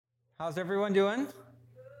How's everyone doing?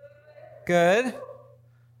 Good.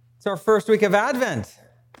 It's our first week of Advent.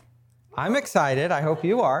 I'm excited. I hope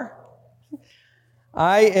you are.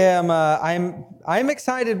 I'm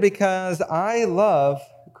excited because I love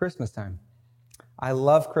Christmas time. I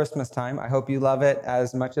love Christmas time. I hope you love it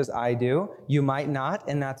as much as I do. You might not,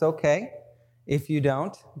 and that's okay if you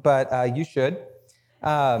don't, but you should.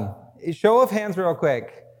 Show of hands real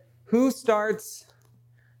quick. Who starts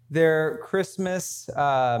their Christmas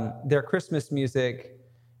music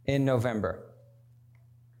in November?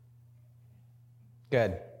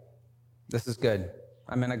 Good. This is good.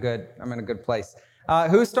 I'm in a good place.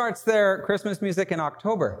 Who starts their Christmas music in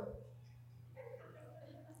October?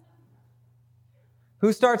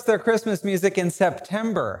 Who starts their Christmas music in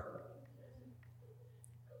September?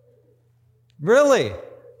 Really?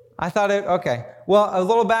 Okay. Well, a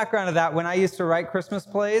little background of that. When I used to write Christmas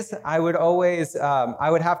plays, I would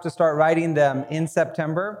have to start writing them in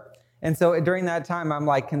September. And so during that time, I'm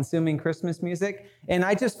like consuming Christmas music. And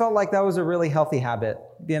I just felt like that was a really healthy habit,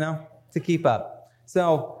 to keep up.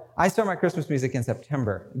 So I start my Christmas music in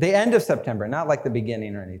September, the end of September, not like the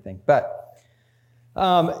beginning or anything. But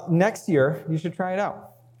next year, you should try it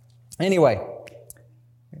out. Anyway,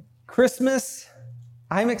 Christmas.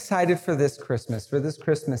 I'm excited for this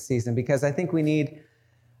Christmas season, because I think we need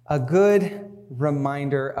a good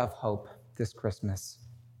reminder of hope this Christmas.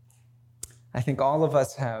 I think all of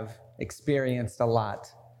us have experienced a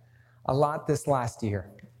lot this last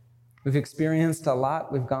year. We've experienced a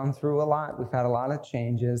lot, we've gone through a lot, we've had a lot of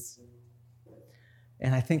changes.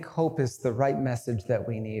 And I think hope is the right message that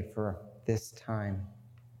we need for this time.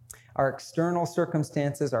 Our external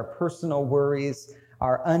circumstances, our personal worries,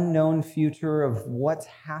 our unknown future of what's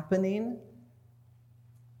happening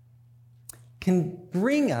can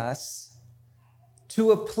bring us to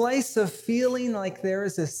a place of feeling like there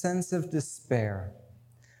is a sense of despair,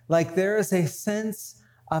 like there is a sense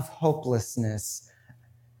of hopelessness.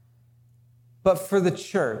 But for the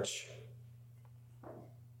church,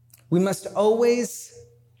 we must always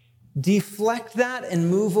deflect that and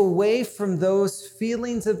move away from those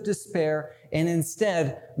feelings of despair and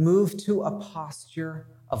instead move to a posture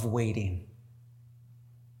of waiting.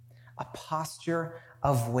 A posture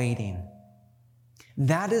of waiting.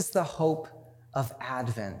 That is the hope of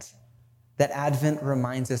Advent. That Advent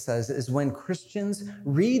reminds us of is when Christians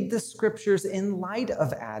read the scriptures in light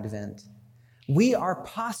of Advent, we are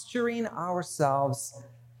posturing ourselves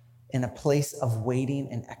in a place of waiting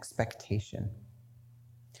and expectation.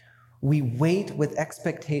 We wait with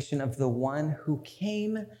expectation of the one who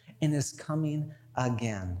came and is coming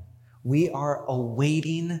again. We are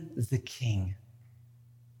awaiting the King.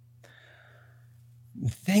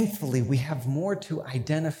 Thankfully, we have more to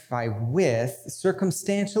identify with,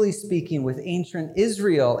 circumstantially speaking, with ancient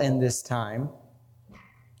Israel in this time,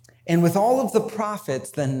 and with all of the prophets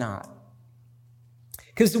than not.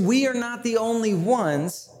 Because we are not the only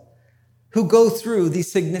ones who go through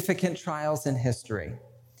these significant trials in history.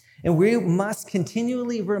 And we must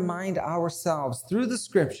continually remind ourselves through the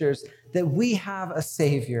scriptures that we have a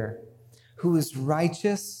Savior who is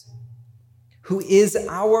righteous, who is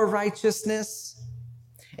our righteousness,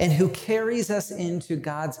 and who carries us into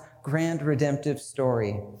God's grand redemptive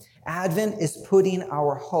story. Advent is putting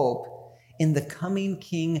our hope in the coming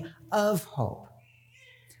King of hope,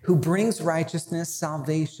 who brings righteousness,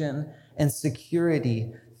 salvation, and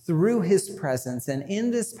security through his presence. And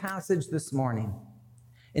in this passage this morning,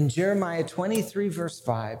 in Jeremiah 23, verse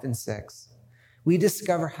 5 and 6, we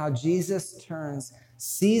discover how Jesus turns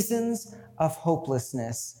seasons of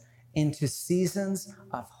hopelessness into seasons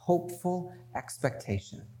of hopeful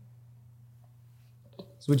expectation.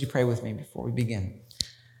 So would you pray with me before we begin?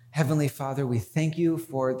 Heavenly Father, we thank you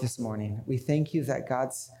for this morning. We thank you that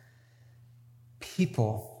God's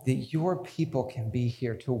people, that your people can be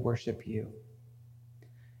here to worship you.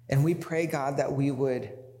 And we pray, God, that we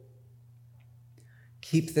would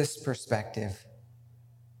keep this perspective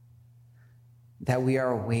that we are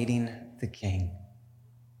awaiting the King.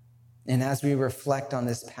 And as we reflect on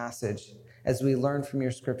this passage, as we learn from your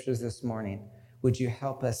scriptures this morning, would you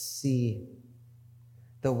help us see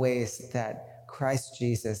the ways that Christ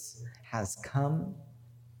Jesus has come,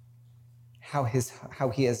 how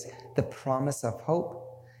he is the promise of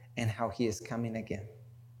hope, and how he is coming again.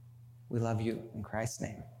 We love you in Christ's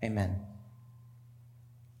name. Amen.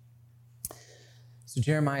 So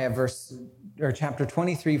Jeremiah chapter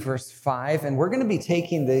 23, verse 5, and we're going to be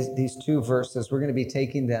taking these two verses, we're going to be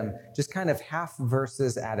taking them just kind of half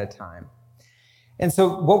verses at a time. And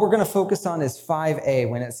so what we're going to focus on is 5a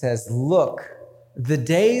when it says, "Look, the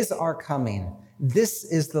days are coming. This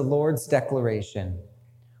is the Lord's declaration,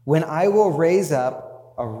 when I will raise up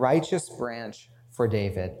a righteous branch for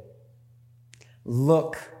David.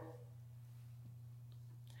 Look.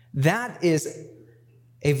 That is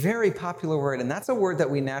a very popular word, and that's a word that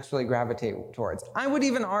we naturally gravitate towards. I would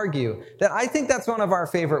even argue that I think that's one of our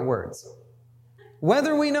favorite words.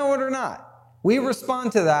 Whether we know it or not, we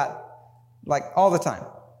respond to that like all the time,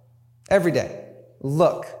 every day.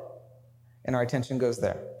 Look, and our attention goes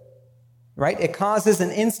there, right? It causes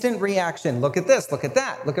an instant reaction. Look at this, look at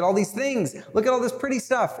that, look at all these things, look at all this pretty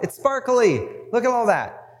stuff. It's sparkly, look at all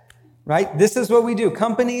that. Right? This is what we do.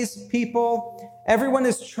 Companies, people, everyone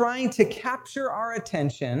is trying to capture our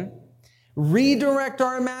attention, redirect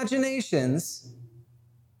our imaginations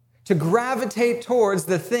to gravitate towards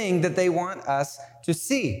the thing that they want us to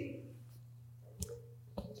see.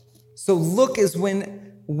 So look is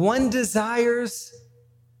when one desires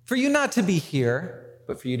for you not to be here,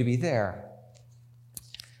 but for you to be there.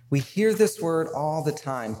 We hear this word all the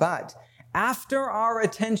time, but after our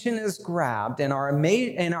attention is grabbed and our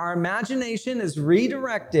imagination is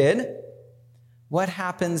redirected, what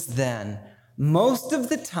happens then? Most of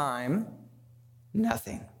the time,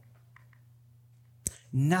 nothing.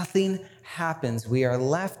 Nothing happens. We are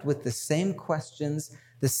left with the same questions,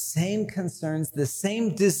 the same concerns, the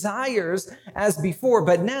same desires as before,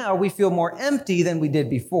 but now we feel more empty than we did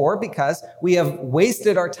before because we have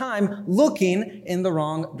wasted our time looking in the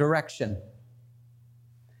wrong direction.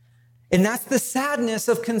 And that's the sadness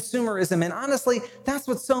of consumerism. And honestly, that's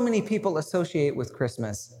what so many people associate with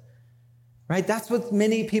Christmas, right? That's what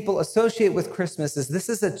many people associate with Christmas is this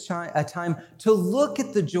is a time to look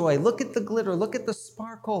at the joy, look at the glitter, look at the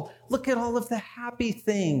sparkle, look at all of the happy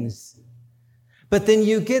things. But then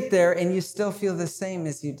you get there and you still feel the same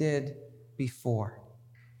as you did before.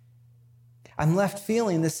 I'm left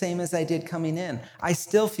feeling the same as I did coming in. I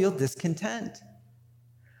still feel discontent.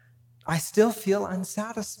 I still feel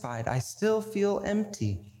unsatisfied. I still feel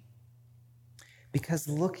empty. Because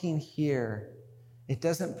looking here, it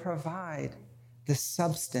doesn't provide the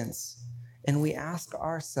substance. And we ask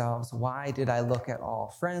ourselves, why did I look at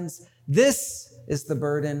all? Friends, this is the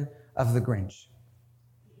burden of the Grinch.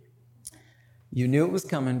 You knew it was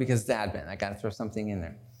coming because it's Advent. I got to throw something in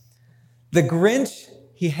there. The Grinch,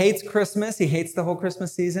 he hates Christmas. He hates the whole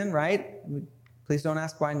Christmas season, right? Please don't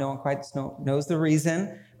ask why. No one quite knows the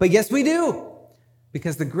reason. But yes, we do.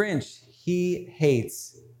 Because the Grinch, he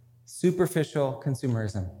hates superficial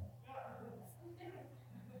consumerism.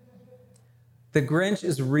 The Grinch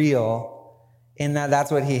is real in that that's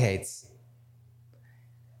what he hates.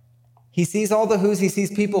 He sees all the who's. He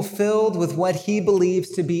sees people filled with what he believes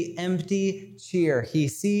to be empty cheer. He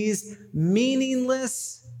sees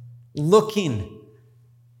meaningless looking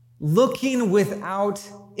without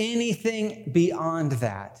anything beyond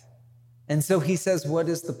that. And so he says, what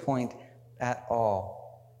is the point at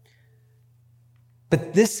all?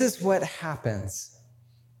 But this is what happens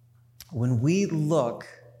when we look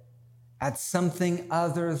at something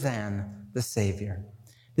other than the Savior.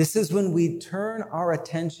 This is when we turn our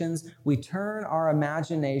attentions, we turn our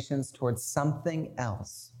imaginations towards something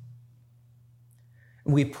else.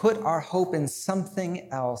 We put our hope in something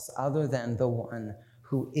else other than the one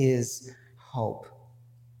who is hope.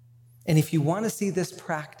 And if you want to see this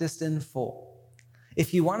practiced in full,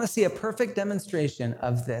 if you want to see a perfect demonstration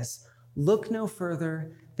of this, look no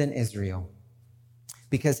further than Israel.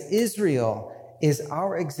 Because Israel is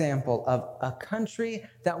our example of a country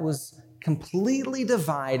that was completely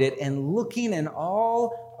divided and looking in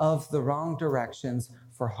all of the wrong directions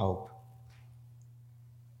for hope.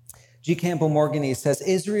 G. Campbell Morganese says,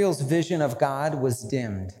 Israel's vision of God was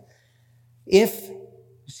dimmed. If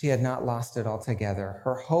she had not lost it altogether,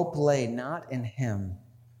 her hope lay not in him,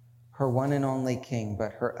 her one and only king,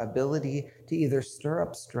 but her ability to either stir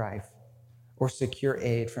up strife or secure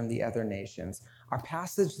aid from the other nations. Our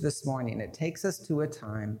passage this morning, it takes us to a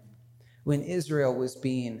time when Israel was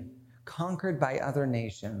being conquered by other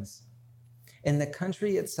nations, and the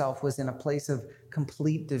country itself was in a place of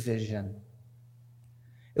complete division.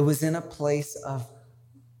 It was in a place of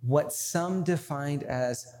what some defined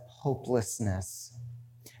as hopelessness.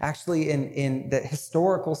 Actually, in the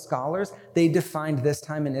historical scholars, they defined this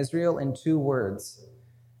time in Israel in two words: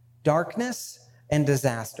 darkness and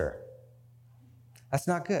disaster. That's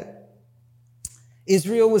not good.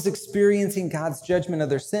 Israel was experiencing God's judgment of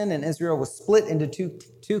their sin, and Israel was split into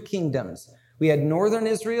two kingdoms. We had northern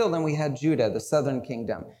Israel, then we had Judah, the southern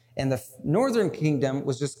kingdom. And the northern kingdom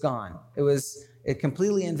was just gone. It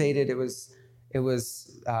completely invaded.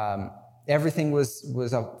 Everything was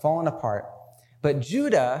falling apart. But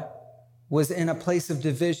Judah was in a place of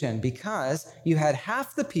division because you had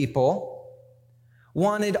half the people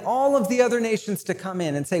wanted all of the other nations to come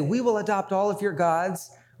in and say, we will adopt all of your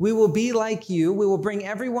gods. We will be like you. We will bring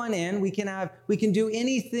everyone in. We can do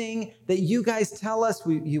anything that you guys tell us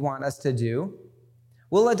you want us to do.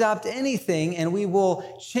 We'll adopt anything, and we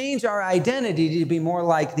will change our identity to be more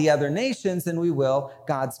like the other nations than we will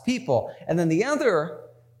God's people. And then the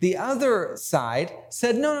other side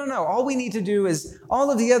said, no. All we need to do is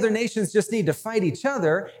all of the other nations just need to fight each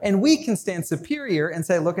other, and we can stand superior and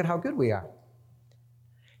say, look at how good we are.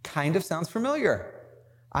 Kind of sounds familiar.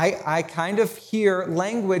 I kind of hear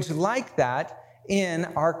language like that in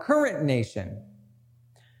our current nation.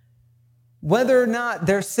 Whether or not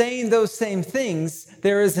they're saying those same things,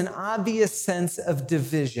 there is an obvious sense of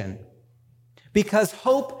division. Because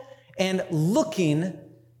hope and looking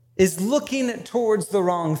is looking towards the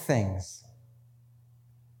wrong things.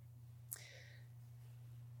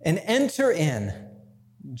 And enter in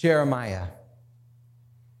Jeremiah.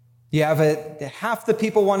 You have half the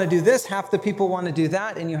people want to do this, half the people want to do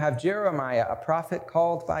that, and you have Jeremiah, a prophet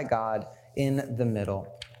called by God, in the middle.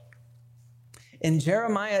 And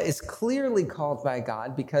Jeremiah is clearly called by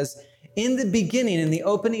God because in the beginning, in the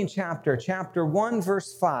opening chapter 1,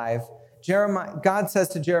 verse 5, God says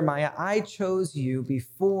to Jeremiah, I chose you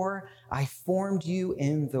before I formed you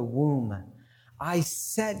in the womb. I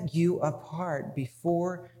set you apart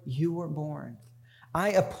before you were born.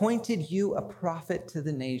 I appointed you a prophet to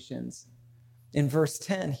the nations. In verse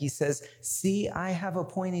 10, he says, see, I have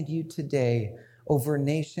appointed you today over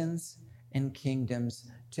nations and kingdoms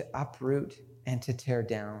to uproot and to tear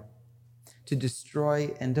down, to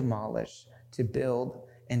destroy and demolish, to build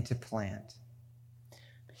and to plant.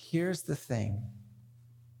 Here's the thing.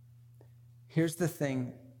 Here's the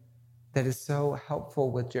thing that is so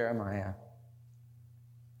helpful with Jeremiah,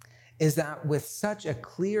 is that with such a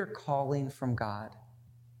clear calling from God,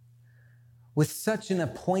 with such an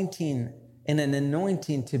appointing and an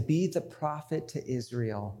anointing to be the prophet to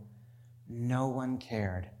Israel, no one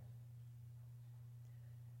cared.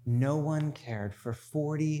 No one cared. For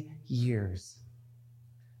 40 years,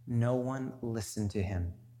 no one listened to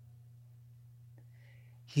him.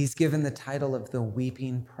 He's given the title of the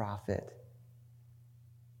weeping prophet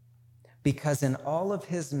because in all of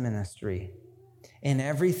his ministry, in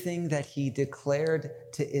everything that he declared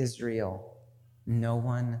to Israel, no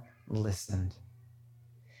one listened.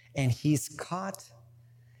 And he's caught,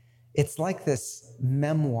 it's like this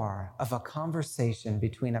memoir of a conversation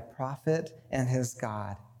between a prophet and his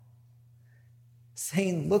God,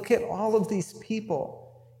 saying, look at all of these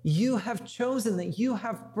people you have chosen, that you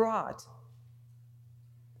have brought,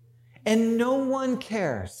 and no one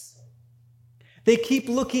cares. They keep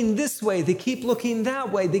looking this way. They keep looking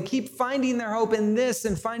that way. They keep finding their hope in this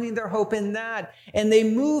and finding their hope in that. And they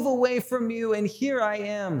move away from you. And here I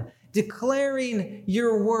am declaring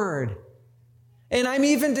your word. And I'm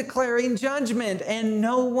even declaring judgment. And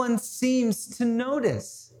no one seems to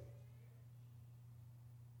notice.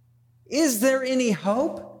 Is there any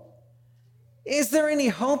hope? Is there any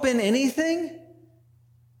hope in anything?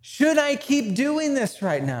 Should I keep doing this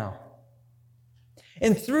right now?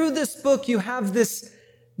 And through this book, you have this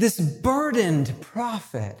burdened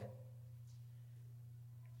prophet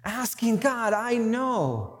asking God, I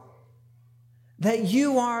know that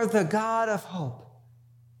you are the God of hope,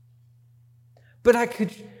 but I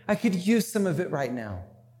could use some of it right now.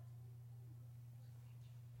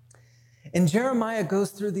 And Jeremiah goes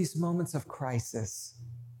through these moments of crisis.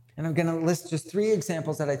 And I'm going to list just 3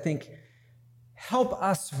 examples that I think help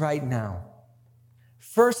us right now.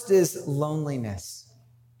 First is loneliness.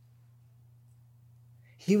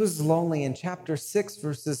 He was lonely in chapter 6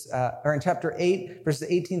 in chapter 8, verses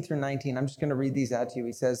 18 through 19. I'm just going to read these out to you.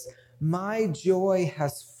 He says, my joy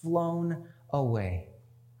has flown away.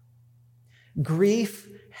 Grief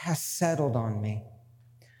has settled on me.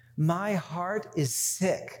 My heart is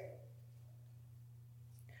sick.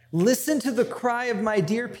 Listen to the cry of my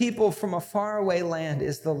dear people from a faraway land.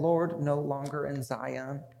 Is the Lord no longer in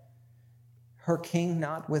Zion? Her king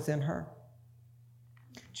not within her?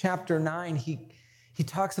 Chapter 9, he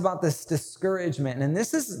talks about this discouragement. And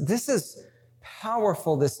this is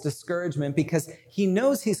powerful, this discouragement, because he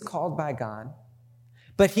knows he's called by God,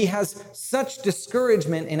 but he has such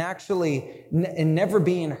discouragement in never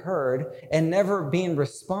being heard and never being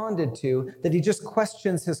responded to that he just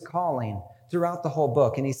questions his calling throughout the whole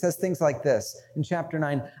book. And he says things like this in chapter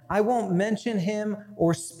 9, I won't mention him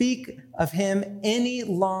or speak of him any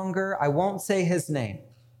longer. I won't say his name.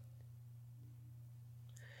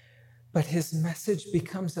 But his message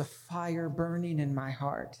becomes a fire burning in my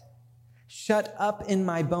heart. Shut up in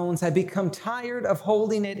my bones. I become tired of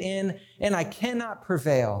holding it in, and I cannot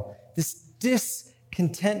prevail. This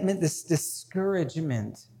contentment, this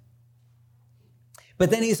discouragement. But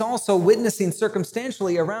then he's also witnessing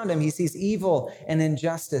circumstantially around him. He sees evil and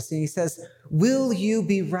injustice. And he says, will you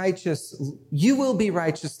be righteous? You will be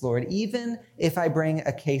righteous, Lord, even if I bring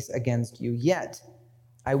a case against you. Yet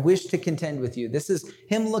I wish to contend with you. This is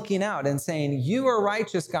him looking out and saying, you are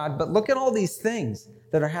righteous, God, but look at all these things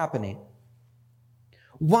that are happening.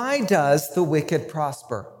 Why does the wicked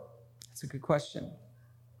prosper? That's a good question.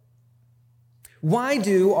 Why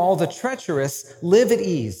do all the treacherous live at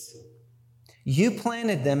ease? You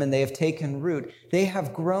planted them and they have taken root. They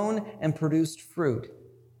have grown and produced fruit.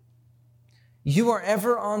 You are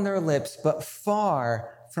ever on their lips, but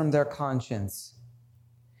far from their conscience.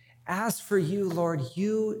 As for you, Lord,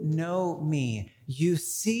 you know me. You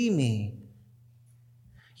see me.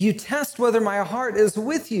 You test whether my heart is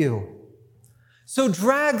with you. So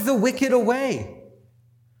drag the wicked away,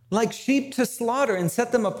 like sheep to slaughter, and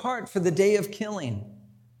set them apart for the day of killing.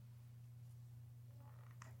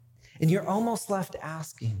 And you're almost left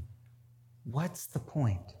asking, what's the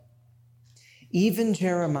point? Even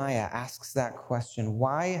Jeremiah asks that question,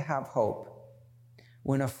 why have hope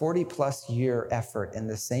when a 40-plus year effort in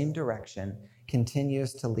the same direction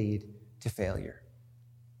continues to lead to failure?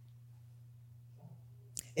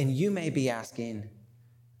 And you may be asking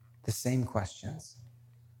the same questions.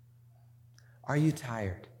 Are you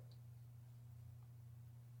tired?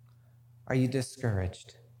 Are you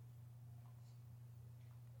discouraged?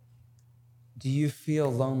 Do you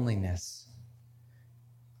feel loneliness?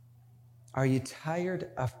 Are you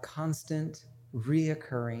tired of constant,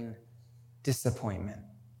 reoccurring disappointment?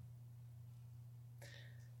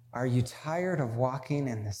 Are you tired of walking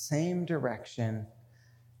in the same direction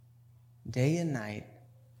day and night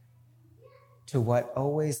to what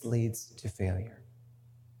always leads to failure?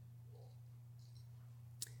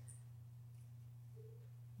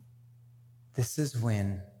 This is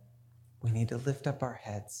when we need to lift up our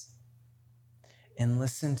heads and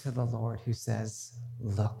listen to the Lord who says,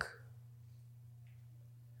 look,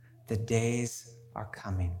 the days are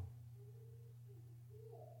coming.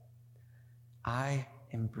 I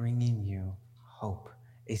am bringing you hope,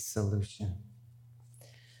 a solution.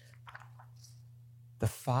 The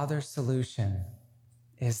Father's solution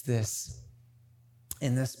is this.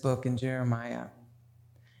 In this book in Jeremiah,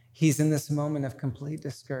 he's in this moment of complete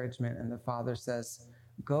discouragement, and the Father says,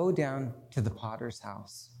 go down to the potter's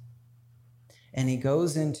house. And he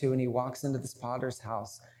goes into and he walks into this potter's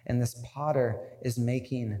house, and this potter is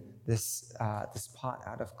making this pot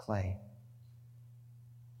out of clay.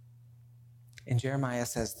 And Jeremiah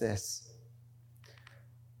says this,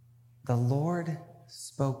 the Lord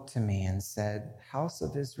spoke to me and said, house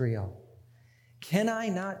of Israel, can I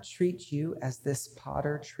not treat you as this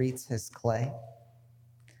potter treats his clay?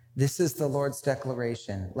 This is the Lord's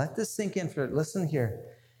declaration. Let this sink in for, listen here.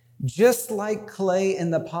 Just like clay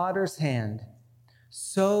in the potter's hand,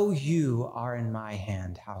 so you are in my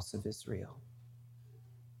hand, house of Israel.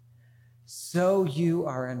 So you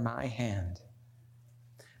are in my hand.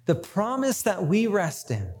 The promise that we rest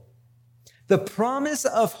in, the promise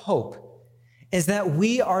of hope, is that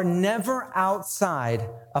we are never outside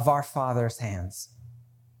of our Father's hands.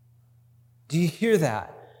 Do you hear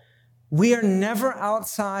that? We are never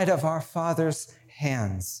outside of our Father's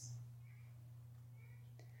hands.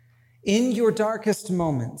 In your darkest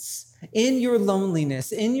moments, in your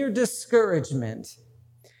loneliness, in your discouragement,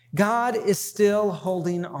 God is still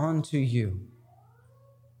holding on to you.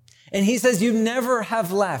 And he says, you never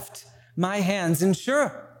have left my hands. And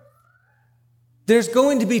sure, there's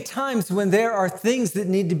going to be times when there are things that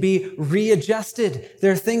need to be readjusted.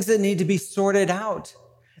 There are things that need to be sorted out.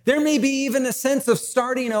 There may be even a sense of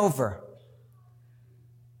starting over.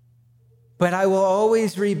 But I will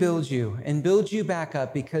always rebuild you and build you back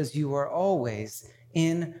up because you are always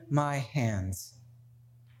in my hands.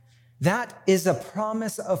 That is a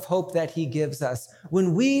promise of hope that he gives us.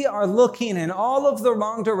 When we are looking in all of the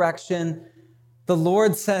wrong direction, the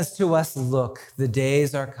Lord says to us, look, the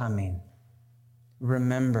days are coming.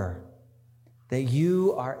 Remember that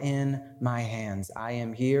you are in my hands. I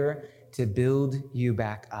am here to build you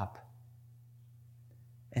back up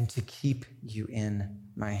and to keep you in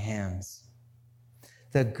my hands.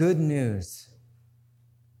 The good news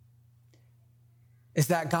is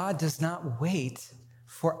that God does not wait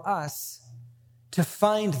for us to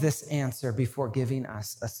find this answer before giving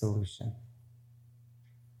us a solution.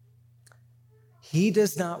 He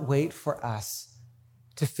does not wait for us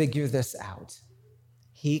to figure this out.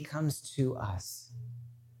 He comes to us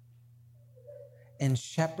and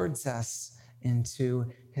shepherds us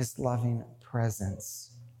into his loving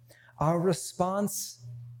presence. Our response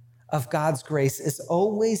of God's grace is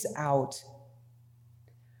always out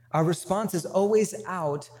Our response is always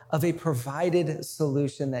out of a provided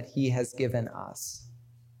solution that he has given us.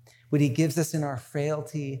 What he gives us in our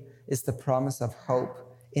frailty is the promise of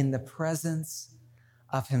hope in the presence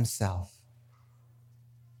of himself.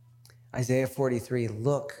 Isaiah 43,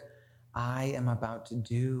 look, I am about to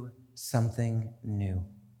do something new.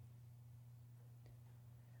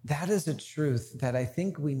 That is a truth that I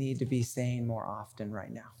think we need to be saying more often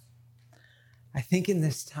right now. I think in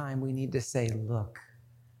this time we need to say, look,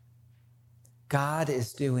 God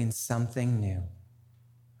is doing something new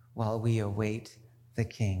while we await the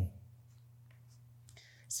King.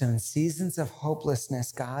 So in seasons of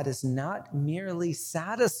hopelessness, God is not merely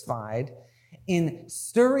satisfied in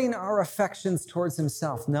stirring our affections towards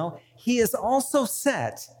himself. No, he is also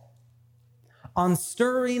set on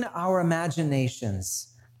stirring our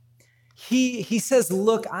imaginations. He says,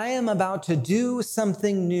 look, I am about to do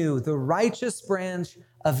something new. The righteous branch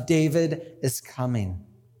of David is coming.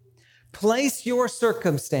 Place your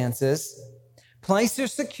circumstances, place your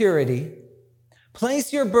security,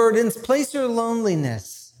 place your burdens, place your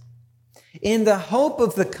loneliness in the hope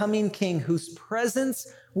of the coming King, whose presence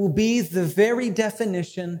will be the very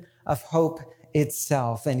definition of hope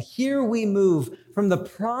itself. And here we move from the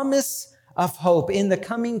promise of hope in the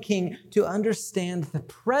coming King to understand the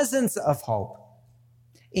presence of hope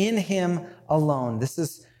in him alone. This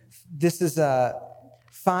is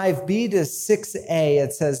 5b to 6a.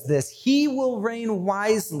 It says this: he will reign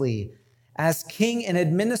wisely as king and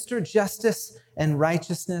administer justice and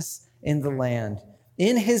righteousness in the land.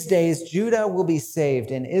 In his days, Judah will be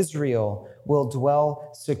saved and Israel will dwell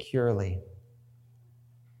securely.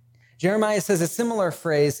 Jeremiah says a similar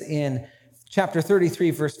phrase in chapter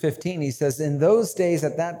 33, verse 15. He says, in those days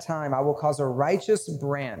at that time, I will cause a righteous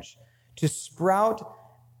branch to sprout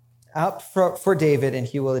up for David, and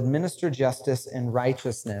he will administer justice and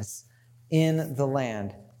righteousness in the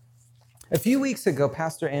land. A few weeks ago,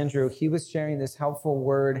 Pastor Andrew, he was sharing this helpful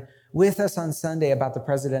word with us on Sunday about the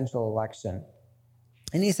presidential election.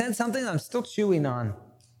 And he said something that I'm still chewing on.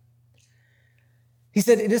 He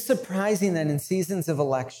said, it is surprising that in seasons of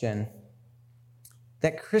election,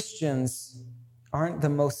 that Christians aren't the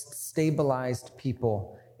most stabilized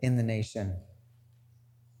people in the nation.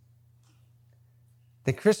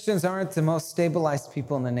 The Christians aren't the most stabilized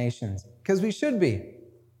people in the nations, because we should be.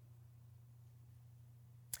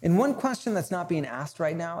 And one question that's not being asked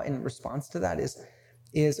right now in response to that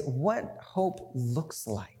is what hope looks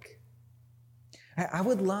like. I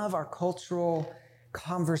would love our cultural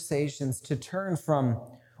conversations to turn from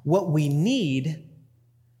what we need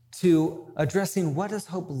to addressing what does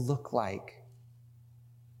hope look like.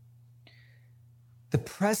 The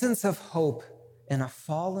presence of hope in a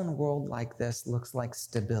fallen world like this looks like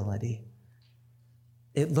stability.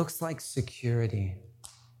 It looks like security.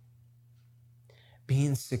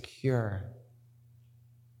 Being secure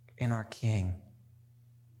in our King.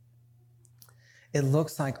 It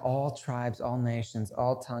looks like all tribes, all nations,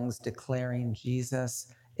 all tongues declaring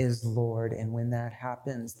Jesus is Lord. And when that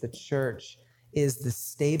happens, the church is the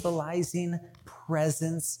stabilizing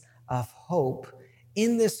presence of hope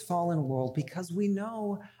in this fallen world, because we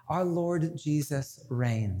know our Lord Jesus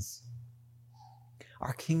reigns.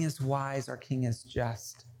 Our King is wise, our King is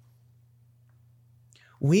just.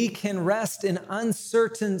 We can rest in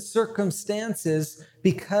uncertain circumstances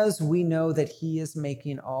because we know that he is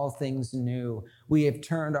making all things new. We have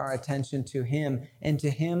turned our attention to him and to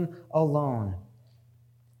him alone.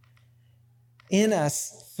 In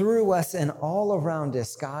us, through us, and all around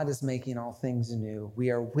us, God is making all things new. We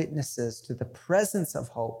are witnesses to the presence of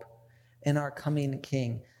hope in our coming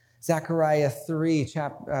King. Zechariah 3,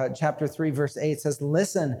 chapter 3, verse 8 says,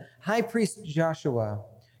 listen, High Priest Joshua,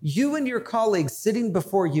 you and your colleagues sitting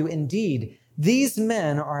before you, indeed, these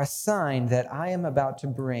men are a sign that I am about to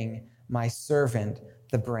bring my servant,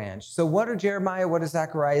 the branch. So what is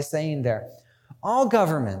Zechariah saying there? All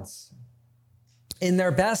governments, in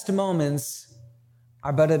their best moments,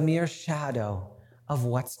 are but a mere shadow of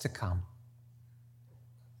what's to come.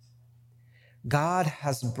 God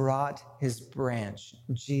has brought his branch,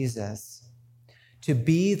 Jesus, to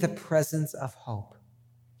be the presence of hope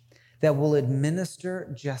that will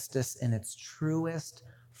administer justice in its truest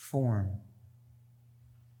form.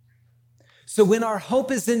 So when our hope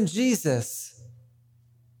is in Jesus,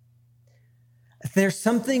 there's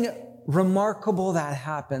something remarkable that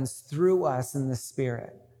happens through us in the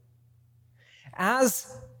Spirit.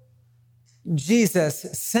 As Jesus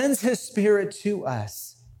sends his Spirit to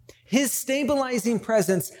us, his stabilizing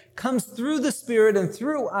presence comes through the Spirit and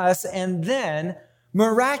through us, and then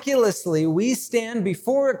miraculously we stand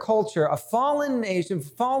before a culture, a fallen nation,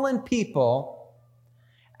 fallen people,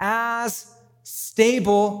 as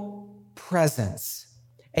stable presence,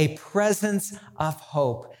 a presence of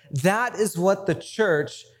hope. That is what the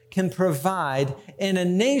church can provide in a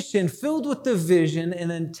nation filled with division,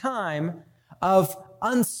 in a time of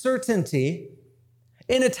uncertainty.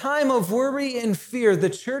 In a time of worry and fear, the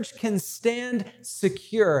church can stand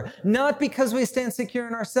secure, not because we stand secure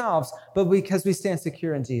in ourselves, but because we stand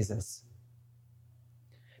secure in Jesus.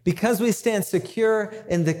 Because we stand secure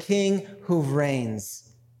in the King who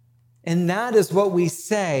reigns. And that is what we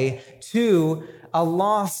say to a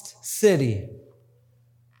lost city.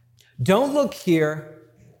 Don't look here,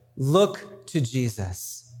 look to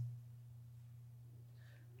Jesus.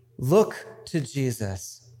 Look to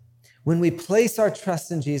Jesus. When we place our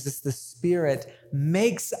trust in Jesus, the Spirit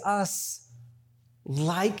makes us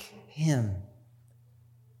like him,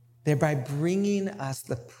 thereby bringing us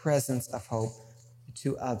the presence of hope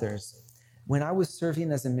to others. When I was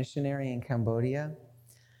serving as a missionary in Cambodia,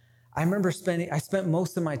 I remember I spent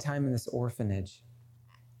most of my time in this orphanage.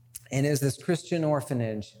 And it was this Christian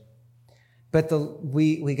orphanage. But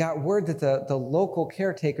we got word that the local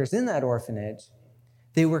caretakers in that orphanage,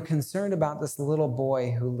 they were concerned about this little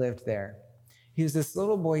boy who lived there. He was this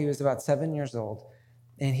little boy, he was about 7 years old,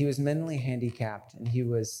 and he was mentally handicapped, and he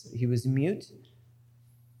was mute.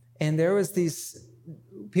 And there was these,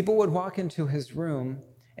 people would walk into his room,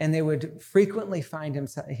 and they would frequently find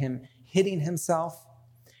him hitting himself.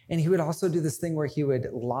 And he would also do this thing where he would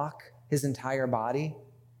lock his entire body,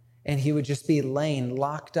 and he would just be laying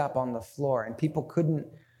locked up on the floor, and people couldn't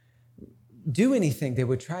do anything. They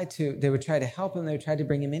would try to help him. They would try to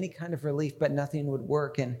bring him any kind of relief, but nothing would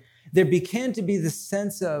work. And there began to be this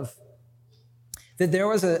sense of that there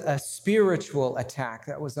was a spiritual attack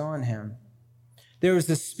that was on him. There was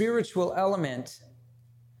a spiritual element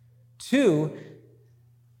to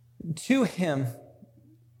him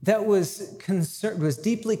that was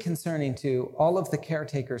deeply concerning to all of the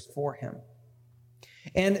caretakers for him.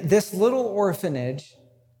 And this little orphanage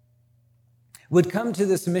would come to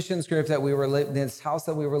this missions group that this house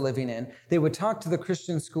that we were living in. They would talk to the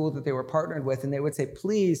Christian school that they were partnered with, and they would say,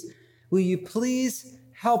 please, will you please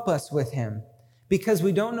help us with him? Because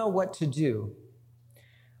we don't know what to do.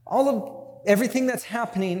 Everything that's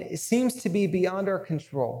happening seems to be beyond our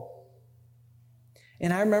control.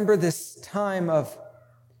 And I remember this time of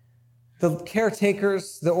the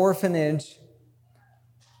caretakers, the orphanage,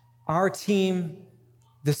 our team,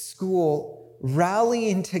 the school,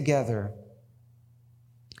 rallying together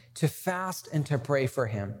to fast and to pray for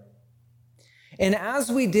him. And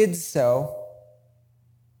as we did so,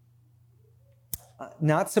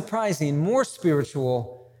 not surprising, more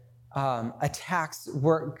spiritual attacks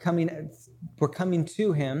were coming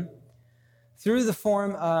to him through the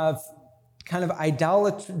form of kind of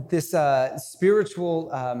idolatry, this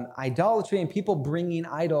spiritual idolatry, and people bringing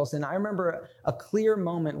idols. And I remember a clear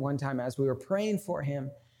moment one time as we were praying for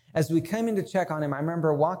him, as we came in to check on him. I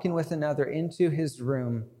remember walking with another into his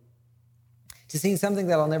room to seeing something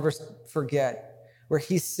that I'll never forget, where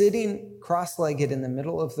he's sitting cross-legged in the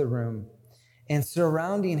middle of the room, and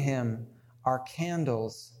surrounding him are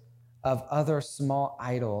candles of other small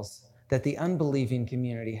idols that the unbelieving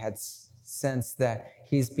community had sensed that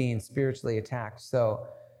he's being spiritually attacked. So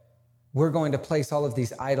we're going to place all of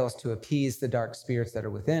these idols to appease the dark spirits that are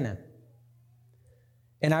within him.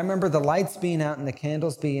 And I remember the lights being out and the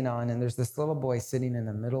candles being on, and there's this little boy sitting in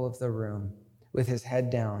the middle of the room with his head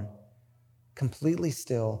down, completely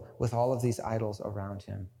still, with all of these idols around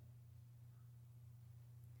him.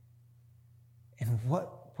 And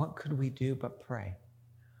what could we do but pray?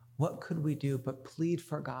 What could we do but plead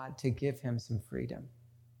for God to give him some freedom?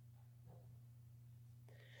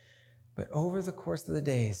 But over the course of the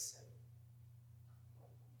days,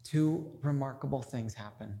 two remarkable things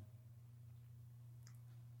happen.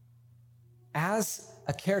 As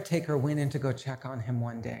a caretaker went in to go check on him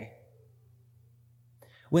one day,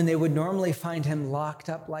 when they would normally find him locked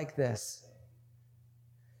up like this,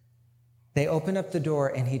 they open up the door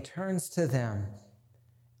and he turns to them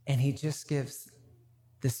and he just gives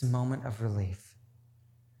this moment of relief.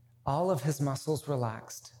 All of his muscles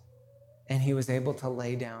relaxed and he was able to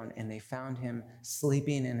lay down, and they found him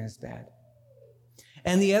sleeping in his bed.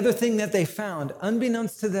 And the other thing that they found,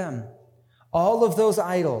 unbeknownst to them, all of those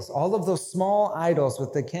idols, all of those small idols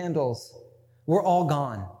with the candles were all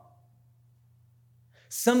gone.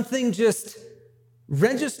 Something just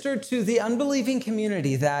registered to the unbelieving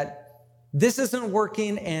community that this isn't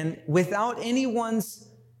working, and without anyone's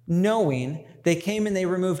knowing, they came and they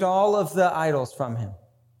removed all of the idols from him.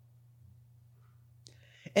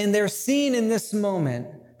 And they're seeing in this moment,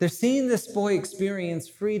 they're seeing this boy experience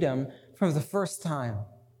freedom for the first time.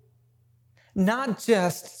 Not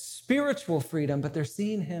just spiritual freedom, but they're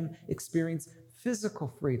seeing him experience physical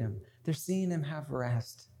freedom. They're seeing him have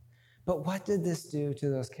rest. But what did this do to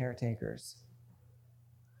those caretakers?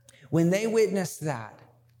 When they witnessed that,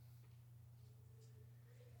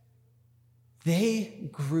 they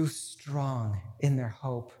grew strong in their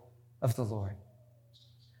hope of the Lord.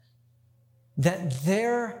 That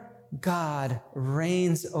their God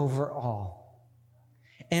reigns over all.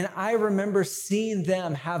 And I remember seeing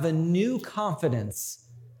them have a new confidence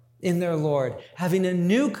in their Lord, having a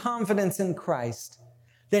new confidence in Christ,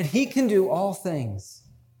 that he can do all things.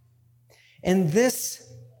 And this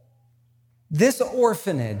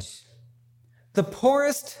orphanage, the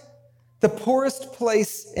poorest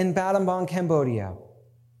place in Battambang, Cambodia,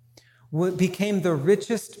 became the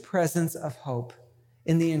richest presence of hope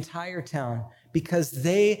in the entire town because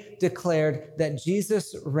they declared that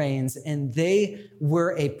Jesus reigns, and they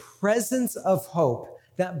were a presence of hope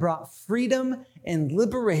that brought freedom and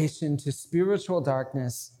liberation to spiritual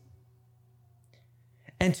darkness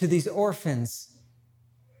and to these orphans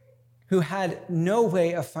who had no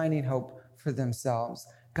way of finding hope for themselves.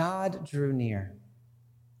 God drew near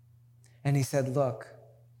and he said, look,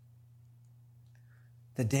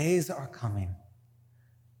 the days are coming.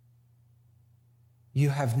 You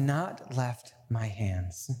have not left my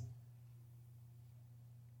hands.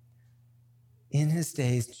 In his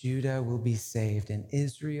days, Judah will be saved and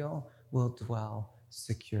Israel will dwell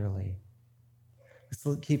securely.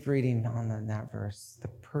 Let's keep reading on in that verse. The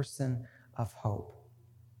person of hope.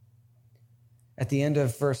 At the end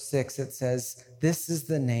of verse 6, it says, this is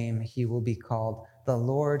the name he will be called. The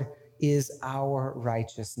Lord is our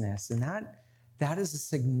righteousness. And that is a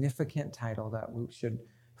significant title that we should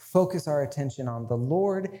focus our attention on. The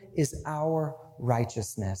Lord is our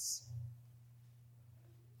righteousness.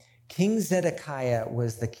 King Zedekiah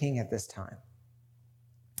was the king at this time.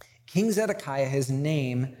 King Zedekiah, his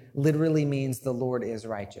name literally means the Lord is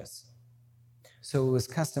righteous. So it was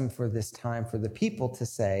custom for this time for the people to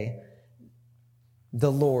say,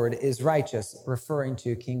 the Lord is righteous, referring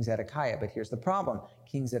to King Zedekiah. But here's the problem.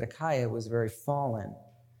 King Zedekiah was very fallen.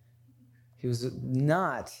 He was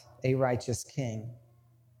not a righteous king.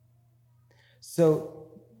 So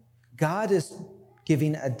God is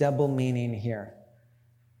giving a double meaning here.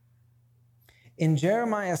 In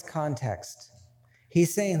Jeremiah's context,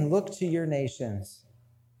 he's saying, look to your nations.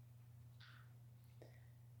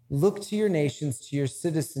 Look to your nations, to your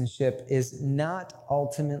citizenship is not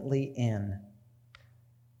ultimately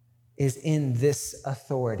is in this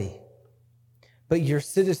authority. But your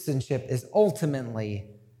citizenship is ultimately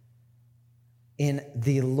in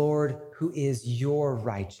the Lord who is your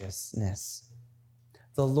righteousness.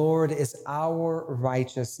 The Lord is our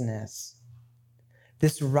righteousness.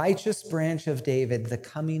 This righteous branch of David, the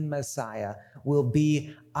coming Messiah, will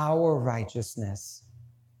be our righteousness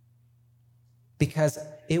because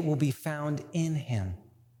it will be found in him.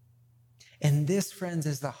 And this, friends,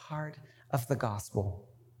 is the heart of the gospel.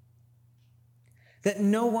 That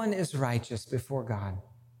no one is righteous before God.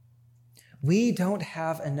 We don't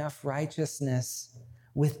have enough righteousness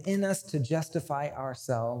within us to justify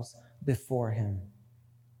ourselves before him.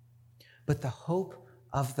 But the hope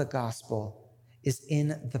of the gospel is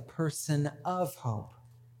in the person of hope.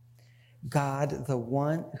 God, the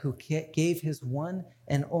one who gave his one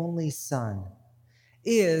and only Son,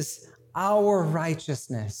 is our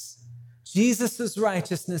righteousness. Jesus'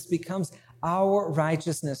 righteousness becomes our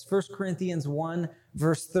righteousness. 1 Corinthians 1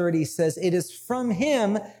 verse 30 says, it is from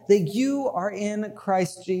him that you are in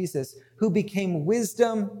Christ Jesus, who became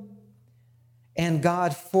wisdom and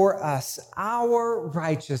God for us, our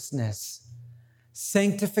righteousness,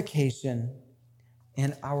 sanctification,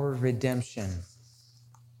 and our redemption.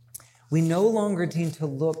 We no longer need to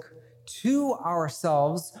look to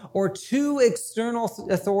ourselves or to external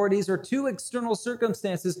authorities or to external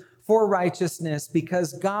circumstances for righteousness,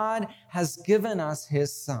 because God has given us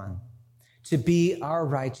his Son to be our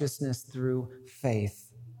righteousness through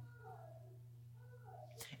faith.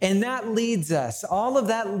 And that leads us, all of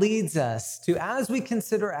that leads us to, as we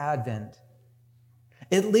consider Advent,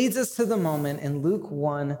 it leads us to the moment in Luke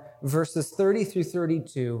 1, verses 30 through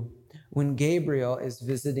 32, when Gabriel is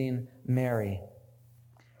visiting Mary.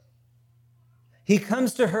 He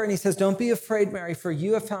comes to her and he says, don't be afraid, Mary, for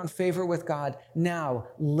you have found favor with God. Now,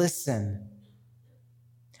 listen.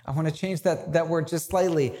 I want to change that word just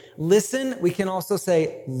slightly. Listen, we can also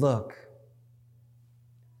say, look.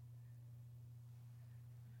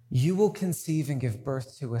 You will conceive and give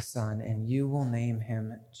birth to a son, and you will name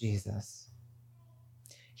him Jesus.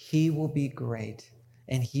 He will be great,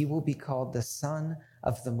 and he will be called the Son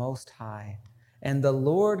of the Most High. and the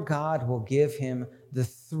Lord God will give him the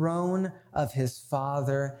throne of his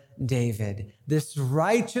father David. This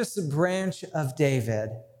righteous branch of David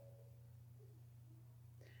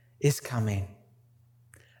is coming.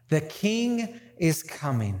 The king is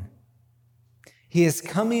coming. He is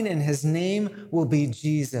coming, and his name will be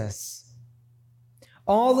Jesus.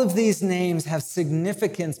 All of these names have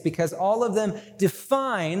significance because all of them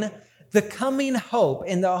define the coming hope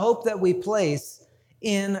and the hope that we place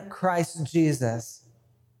in Christ Jesus.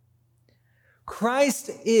 Christ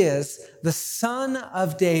is the Son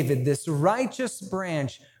of David, this righteous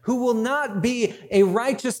branch who will not be a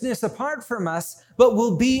righteousness apart from us, but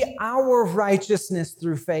will be our righteousness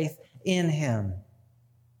through faith in him.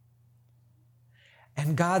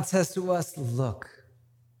 And God says to us, look,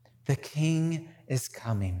 the King is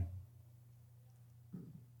coming.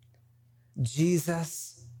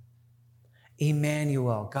 Jesus,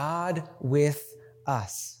 Emmanuel, God with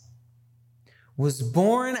us, was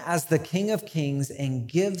born as the King of Kings and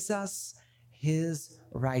gives us his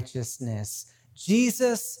righteousness.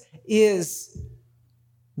 Jesus is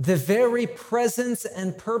the very presence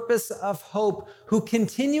and purpose of hope, who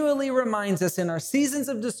continually reminds us in our seasons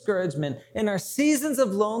of discouragement, in our seasons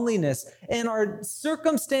of loneliness, in our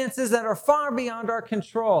circumstances that are far beyond our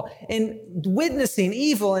control, in witnessing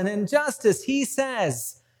evil and injustice. He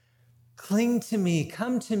says, cling to me,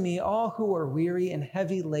 come to me, all who are weary and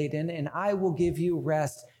heavy laden, and I will give you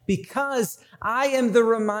rest, because I am the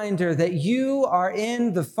reminder that you are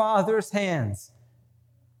in the Father's hands.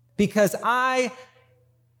 Because I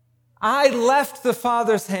left the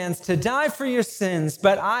Father's hands to die for your sins,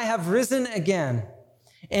 but I have risen again,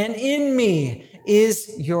 and in me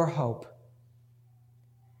is your hope.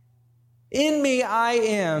 In me I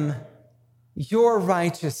am your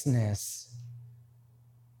righteousness.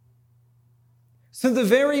 So the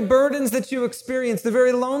very burdens that you experience, the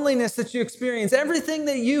very loneliness that you experience, everything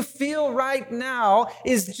that you feel right now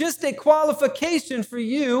is just a qualification for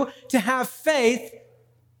you to have faith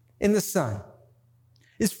in the Son.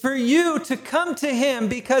 Is for you to come to him,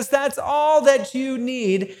 because that's all that you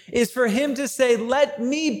need, is for him to say, let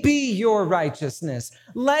me be your righteousness.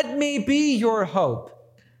 Let me be your hope.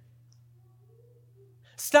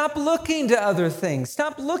 Stop looking to other things.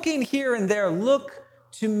 Stop looking here and there. Look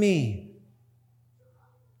to me,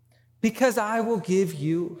 because I will give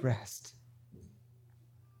you rest.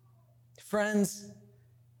 Friends,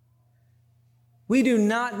 we do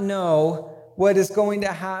not know what is going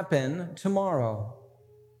to happen tomorrow.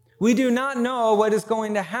 We do not know what is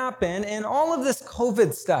going to happen in all of this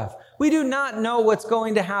COVID stuff. We do not know what's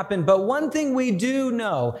going to happen, but one thing we do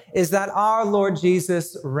know is that our Lord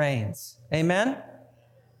Jesus reigns. Amen?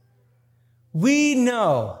 We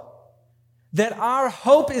know that our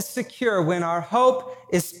hope is secure when our hope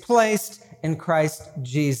is placed in Christ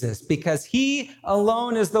Jesus, because he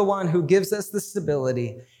alone is the one who gives us the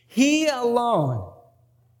stability. He alone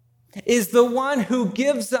is the one who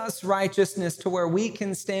gives us righteousness to where we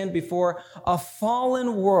can stand before a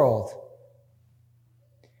fallen world.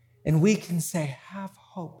 And we can say, have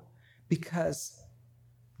hope, because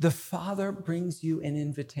the Father brings you an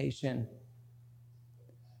invitation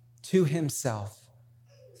to himself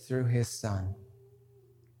through his Son.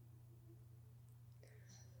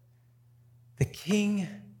 The King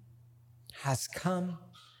has come.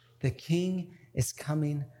 The King is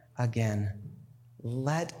coming again.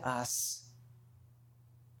 Let us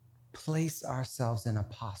place ourselves in a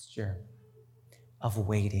posture of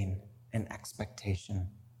waiting and expectation,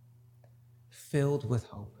 filled with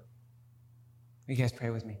hope. Will you guys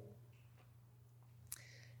pray with me?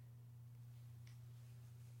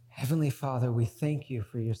 Heavenly Father, we thank you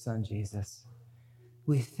for your Son, Jesus.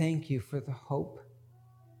 We thank you for the hope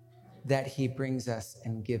that he brings us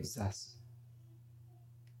and gives us.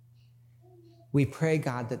 We pray,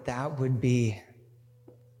 God, that would be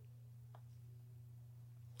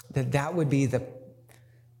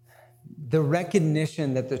the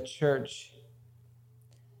recognition that the church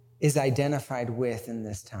is identified with in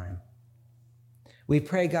this time. We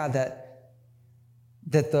pray, God, that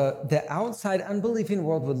the outside unbelieving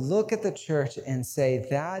world would look at the church and say,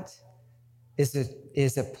 that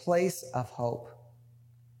is a place of hope.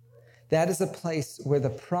 That is a place where the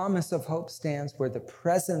promise of hope stands, where the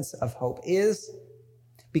presence of hope is,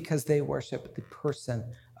 because they worship the person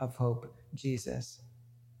of hope, Jesus.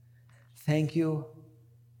 Thank you.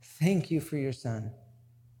 Thank you for your Son,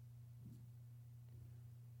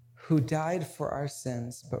 who died for our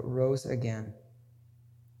sins but rose again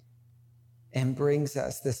and brings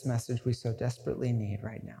us this message we so desperately need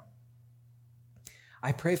right now.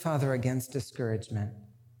 I pray, Father, against discouragement.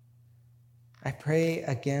 I pray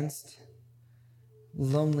against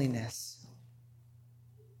loneliness.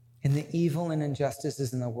 In the evil and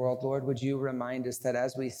injustices in the world, Lord, would you remind us that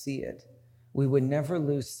as we see it, we would never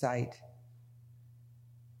lose sight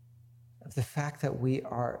of the fact that we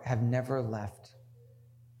have never left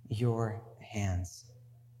your hands.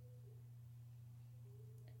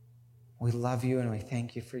 We love you and we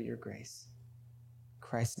thank you for your grace. In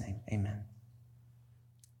Christ's name, amen.